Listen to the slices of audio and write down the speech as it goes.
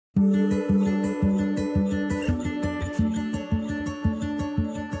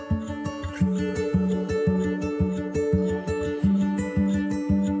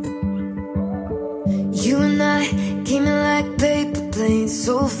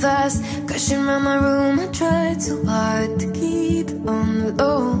so fast, crashing around my room. I tried so hard to keep it on the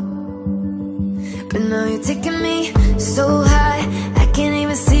low, but now you're taking me so high, I can't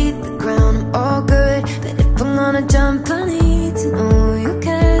even see the ground. I'm all good, but if I'm gonna jump, I need to know you'll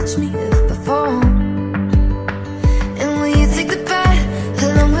catch me if I fall. And will you take the bad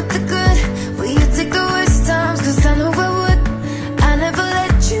along with the good? Will you take the worst times? Cause I know I would. I never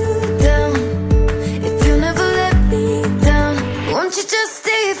let you down if you never let me down. Won't you just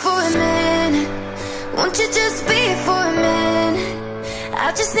stay for a minute? Won't you just be for a minute?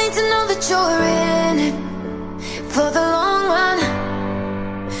 I just need to know that you're in it for the long run.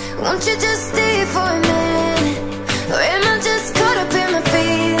 Won't you just stay for a minute? Or am I just caught up in my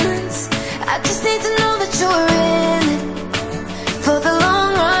feelings? I just need to know that you're in it for the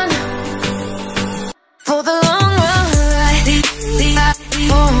long run. For the long run.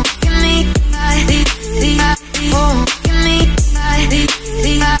 Oh, give me, oh, give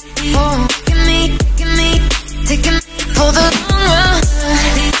me, oh, give me, take me for the long run.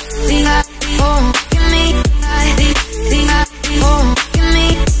 Oh, give me, oh, give me,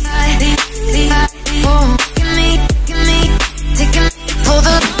 oh, give me, take me for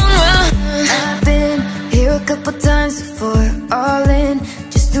the long run. I've been here a couple times before, all in,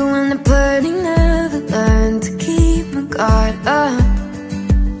 just doing the burning, never learned to keep my guard up.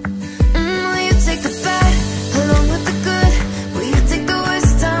 Will you take the bad along with the good? Will you take the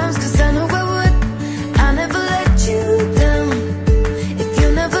worst times? Cause I know I would. I never let you down if you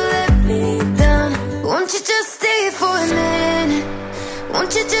never let me down. Won't you just stay for a minute?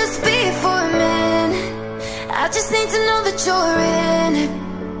 Won't you just be for a minute? I just need to know that you're in it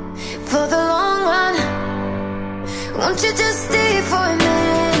for the long run. Won't you just stay for a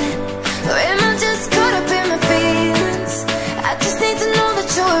minute? Or am I just caught up in my feelings? I just need to know that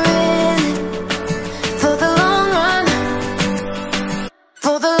you're in it for the long run.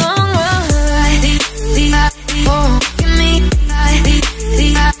 For the long run. Oh, give me,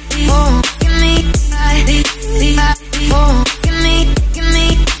 oh, give me, oh, give me,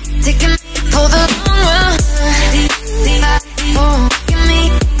 take me for the long run. Oh, give me,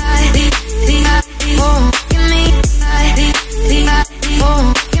 oh, give me, oh,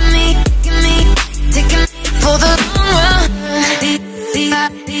 give me, take me for the long run. Oh, give me,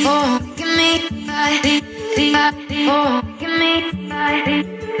 oh, give me, oh, give me, take me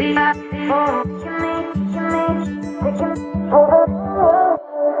for the